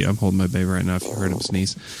baby. I'm holding my baby right now. If you heard him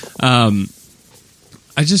sneeze, I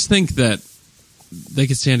just think that they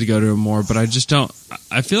could stand to go to him more, but I just don't.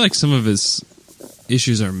 I feel like some of his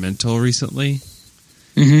issues are mental recently.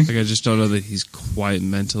 Like I just don't know that he's quite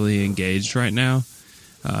mentally engaged right now,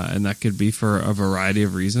 and that could be for a variety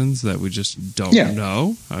of reasons that we just don't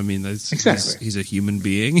know. I mean, exactly. He's a human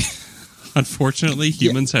being. Unfortunately,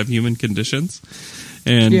 humans have human conditions,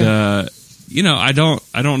 and. I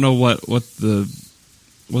don't know what the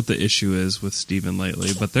issue is with Steven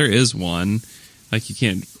lately, but there is one. Like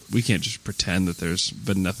we can't just pretend that there's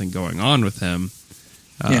been nothing going on with him.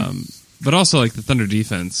 But also like the Thunder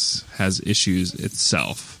defense has issues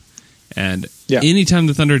itself. And anytime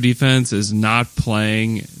the Thunder defense is not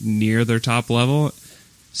playing near their top level,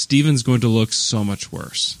 Steven's going to look so much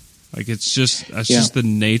worse. Like it's just the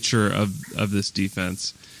nature of this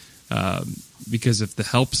defense. Because if the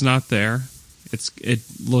help's not there, it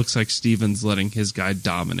looks like Steven's letting his guy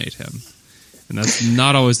dominate him, and that's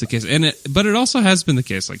not always the case. But it also has been the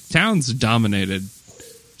case. Like Towns dominated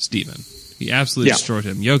Steven; he absolutely destroyed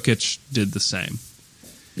him. Jokic did the same.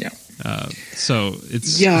 Yeah. So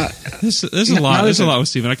it's there's a lot. There's a lot with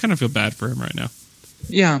Steven. I kind of feel bad for him right now.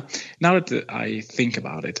 Yeah. Now that I think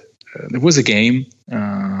about it, there was a game.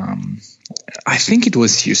 I think it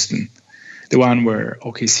was Houston, the one where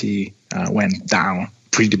OKC went down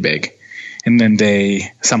pretty big. And then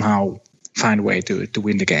they somehow find a way to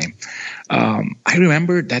win the game. I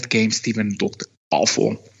remember that game, Steven looked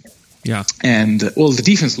awful. Yeah. And, the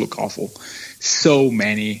defense looked awful. So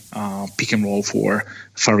many pick and roll for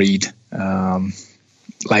Farid,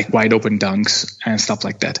 like wide open dunks and stuff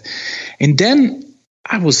like that. And then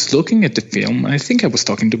I was looking at the film. I think I was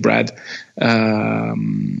talking to Brad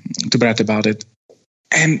about it.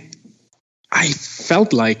 And I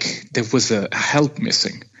felt like there was a help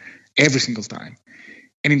missing every single time.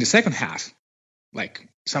 And in the second half, like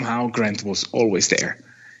somehow Grant was always there.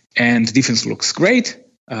 And the defense looks great.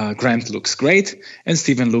 Grant looks great. And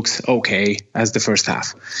Steven looks okay as the first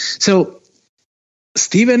half. So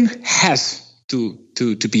Steven has to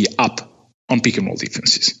be up on pick and roll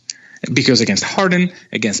defenses. Because against Harden,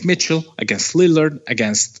 against Mitchell, against Lillard,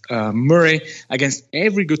 against Murray, against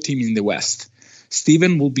every good team in the West,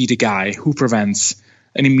 Steven will be the guy who prevents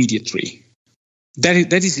an immediate three.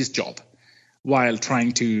 That is his job, while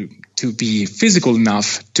trying to be physical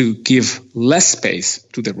enough to give less space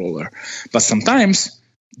to the roller. But sometimes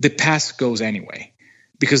the pass goes anyway,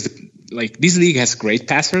 because this league has great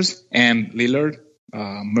passers, and Lillard,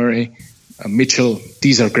 Murray, Mitchell,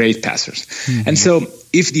 these are great passers. Mm-hmm. And so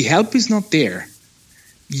if the help is not there,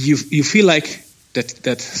 you feel like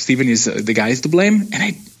that Steven is the guy is to blame,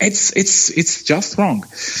 and it's just wrong.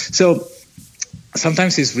 So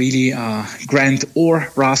sometimes it's really Grant or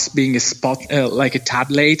Russ being a spot like a tad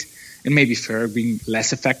late, and maybe Ferg being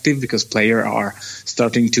less effective because players are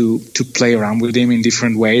starting to play around with him in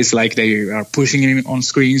different ways, like they are pushing him on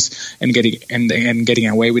screens and getting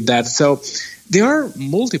away with that. So there are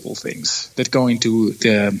multiple things that go into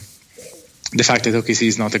the fact that OKC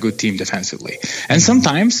is not a good team defensively. And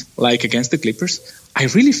sometimes, like against the Clippers, I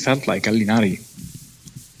really felt like Gallinari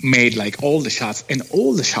made like all the shots, and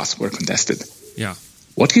all the shots were contested. Yeah.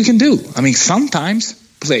 What you can do? I mean, sometimes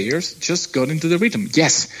players just got into the rhythm.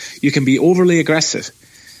 Yes, you can be overly aggressive,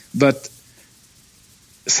 but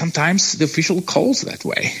sometimes the official calls that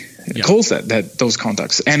way, calls that those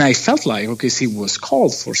contacts. And I felt like OKC was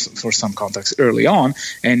called for some contacts early on,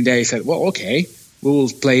 and they said, well, okay, we will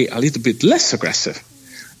play a little bit less aggressive.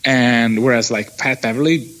 And whereas like Pat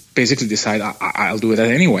Beverly basically decided, I'll do that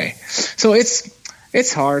anyway. So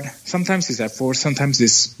it's hard. Sometimes it's effort. Sometimes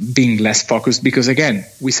it's being less focused because, again,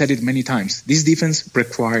 we said it many times. This defense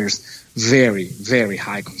requires very, very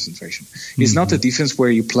high concentration. It's not a defense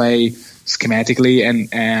where you play schematically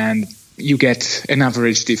and you get an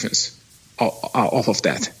average defense off of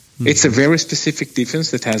that. It's a very specific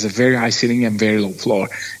defense that has a very high ceiling and very low floor.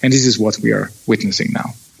 And this is what we are witnessing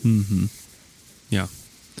now. Mm-hmm. Yeah.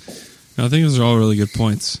 No, I think those are all really good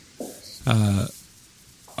points.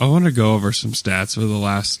 I want to go over some stats over the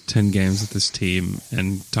last 10 games with this team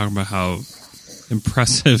and talk about how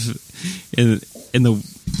impressive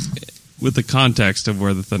with the context of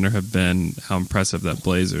where the Thunder have been, how impressive that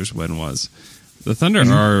Blazers win was. The Thunder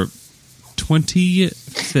are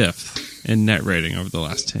 25th in net rating over the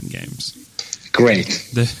last 10 games. Great.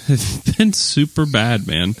 They've been super bad,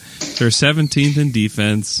 man. They're 17th in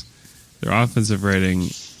defense. Their offensive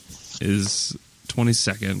rating is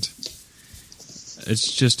 22nd.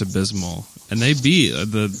 It's just abysmal. And they beat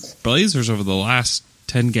the Blazers over the last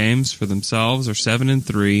 10 games for themselves are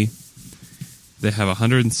 7-3. They have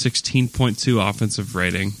 116.2 offensive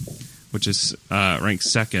rating, which is ranked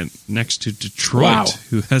second next to Detroit,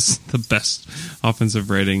 who has the best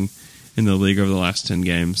offensive rating in the league over the last 10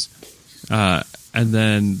 games. And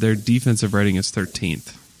then their defensive rating is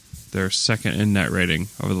 13th. They're second in net rating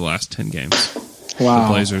over the last 10 games. Wow. The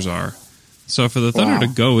Blazers are. So for the Thunder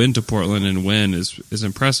to go into Portland and win is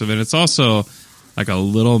impressive. And it's also like a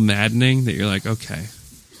little maddening that you're like, okay,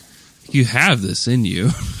 you have this in you.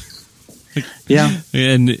 Yeah.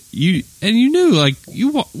 And you knew, like,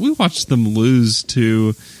 we watched them lose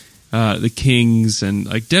to the Kings and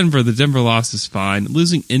like Denver. The Denver loss is fine.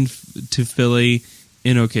 Losing to Philly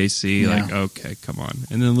in OKC, like, okay, come on.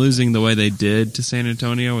 And then losing the way they did to San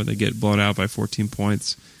Antonio, where they get blown out by 14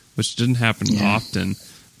 points, which didn't happen often.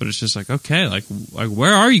 But it's just like, okay, like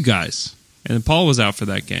where are you guys? And Paul was out for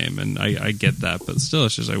that game, and I get that, but still,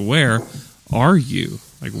 it's just like, where are you?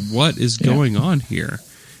 Like, what is going on here?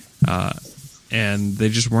 And they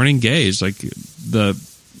just weren't engaged. Like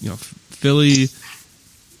Philly,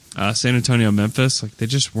 San Antonio, Memphis, like they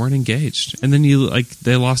just weren't engaged. And then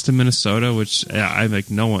they lost to Minnesota, which I like.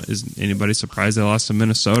 No one is anybody surprised they lost to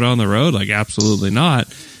Minnesota on the road? Like, absolutely not.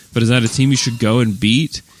 But is that a team you should go and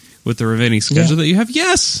beat with the remaining schedule that you have?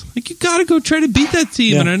 Yes. Like, you got to go try to beat that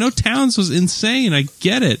team. And I know Towns was insane. I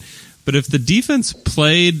get it. But if the defense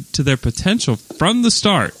played to their potential from the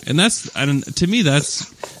start, and to me,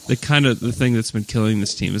 that's the kind of the thing that's been killing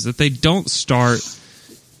this team, is that they don't start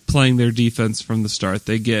playing their defense from the start.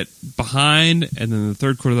 They get behind, and then in the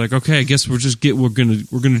third quarter, they're like, okay, I guess we're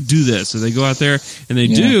gonna do this. So they go out there and they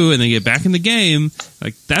do, and they get back in the game.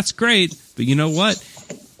 Like, that's great. But you know what?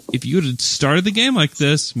 If you had started the game like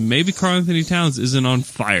this, maybe Karl-Anthony Towns isn't on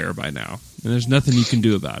fire by now, and there's nothing you can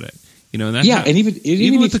do about it. You know, and that's and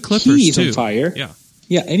even with if the Clippers he is too. on fire, and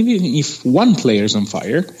even if one player is on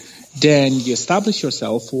fire, then you establish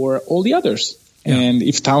yourself for all the others. Yeah. And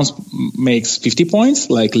if Towns makes 50 points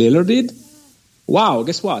like Lillard did, wow,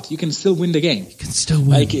 guess what? You can still win the game. You can still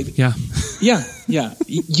win. You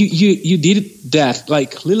did that.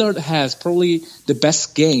 Like, Lillard has probably the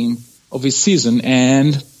best game of his season,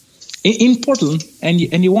 and in Portland, and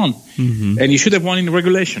you won. Mm-hmm. And you should have won in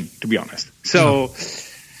regulation, to be honest. So,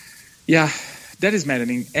 that is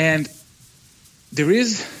maddening. And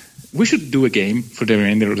we should do a game for the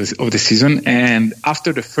remainder of the season. And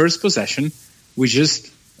after the first possession, we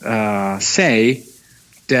just say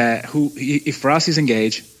that if Russ is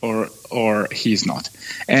engaged or he's not.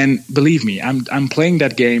 And believe me, I'm playing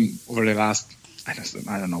that game over the last, I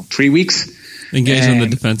don't know, 3 weeks. Engaged on the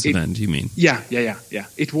defensive end, you mean? Yeah.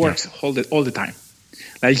 It works all the time.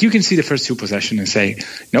 Like, you can see the first two possessions and say,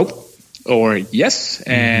 nope, or yes.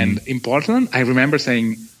 And in Portland, I remember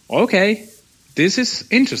saying, okay, this is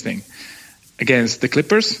interesting. Against the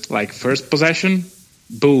Clippers, like, first possession,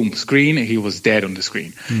 boom, screen, and he was dead on the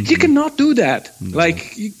screen. You cannot do that. No.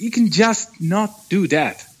 Like, you can just not do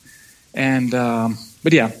that. And,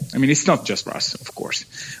 but yeah, I mean, it's not just Russ, of course.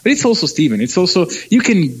 But it's also Steven. It's also, you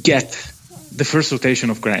can get the first rotation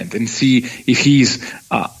of Grant and see if he's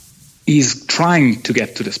trying to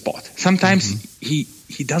get to the spot. Sometimes he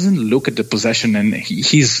doesn't look at the possession and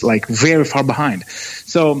he's like very far behind.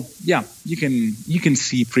 So yeah, you can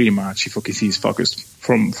see pretty much if OKC is focused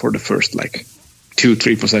for the first like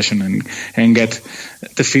 2-3 possession and get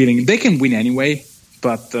the feeling they can win anyway,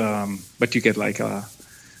 but you get like a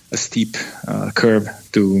steep curve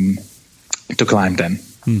to climb then.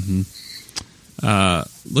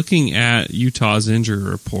 Looking at Utah's injury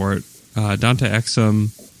report, Dante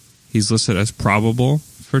Exum, he's listed as probable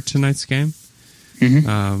for tonight's game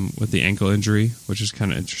with the ankle injury, which is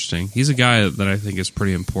kind of interesting. He's a guy that I think is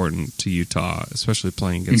pretty important to Utah, especially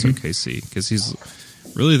playing against OKC, because he's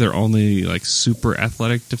really their only like super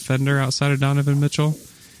athletic defender outside of Donovan Mitchell.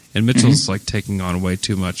 And Mitchell's like taking on way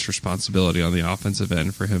too much responsibility on the offensive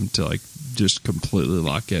end for him to like just completely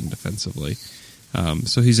lock in defensively.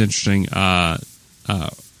 So he's interesting.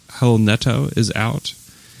 Raul Neto is out.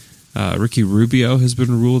 Ricky Rubio has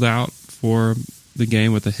been ruled out for the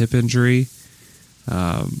game with a hip injury.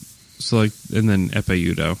 So like, and then Epe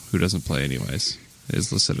Udo, who doesn't play anyways,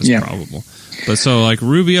 is listed as probable. But so like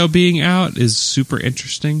Rubio being out is super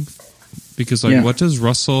interesting because like what does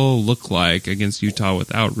Russell look like against Utah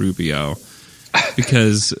without Rubio?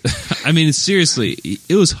 Because I mean, seriously,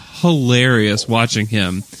 it was hilarious watching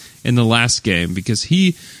him in the last game because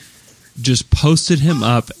he just posted him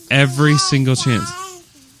up every single chance.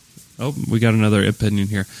 Oh, we got another opinion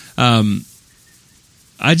here.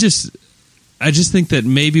 I just think that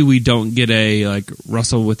maybe we don't get a like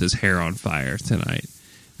Russell with his hair on fire tonight,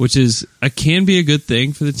 which is can be a good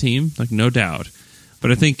thing for the team, like no doubt.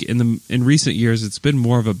 But I think in recent years it's been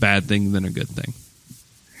more of a bad thing than a good thing.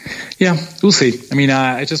 Yeah, we'll see. I mean,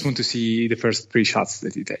 I just want to see the first 3 shots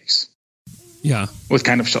that he takes. Yeah. What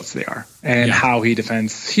kind of shots they are and how he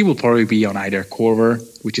defends. He will probably be on either Korver,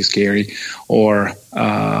 which is scary, or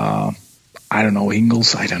I don't know,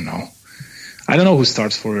 Ingles. I don't know who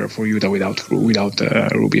starts for Utah without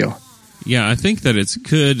Rubio. Yeah, I think that it's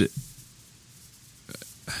good.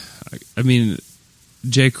 I mean,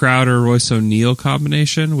 Jay Crowder, Royce O'Neal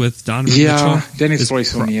combination with Donovan Mitchell. Then it's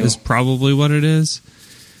Royce O'Neal. Is probably what it is.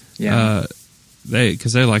 Yeah,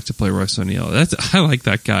 because they like to play Royce O'Neal. I like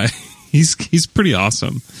that guy. He's pretty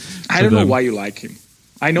awesome. I don't know why you like him.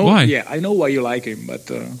 I know. Why? Yeah, I know why you like him, but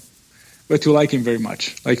you like him very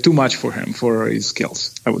much, like too much for him for his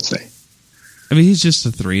skills. I would say. I mean, he's just a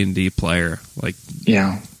 3-and-D player. Like,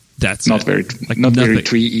 that's not it. very like not nothing, very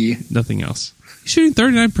 3E. Nothing else. He's shooting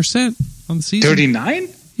 39% on the season. 39?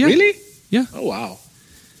 Yeah. Really? Yeah. Oh wow.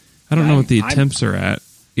 I don't know what the attempts are at.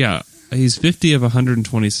 Yeah, he's 50 of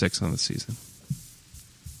 126 on the season.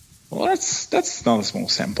 Well, that's not a small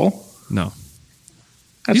sample. No,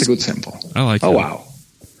 that's a good sample. I like. Oh that. wow.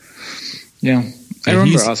 Yeah. I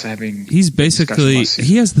remember us having. He's basically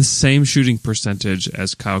he has the same shooting percentage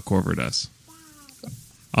as Kyle Korver does,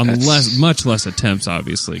 on much less attempts,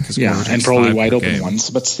 obviously. And probably wide open ones,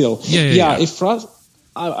 but still. Yeah. If Russ,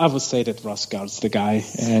 I would say that Russ guards the guy,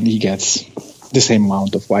 and he gets the same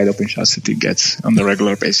amount of wide open shots that he gets on the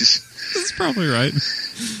regular basis. That's probably right.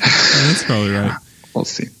 That's probably right. We'll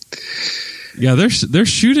see. Yeah, their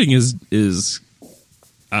shooting is.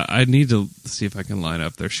 I need to see if I can line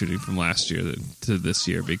up their shooting from last year to this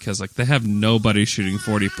year because like they have nobody shooting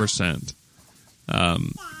 40%.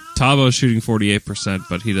 Tabo's shooting 48%,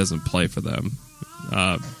 but he doesn't play for them.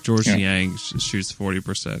 George Niang shoots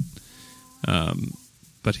 40%,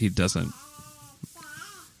 but he doesn't.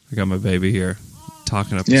 I got my baby here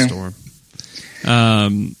talking up the storm.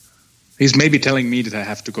 He's maybe telling me that I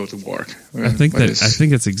have to go to work. I think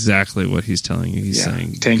it's exactly what he's telling you. He's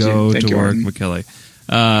saying, "Go to work, McKelly."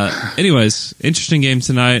 Anyways, interesting game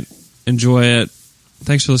tonight. Enjoy it.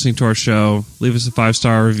 Thanks for listening to our show. Leave us a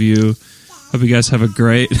 5-star review. Hope you guys have a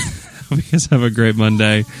great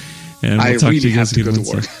Monday. And we'll talk to you guys again.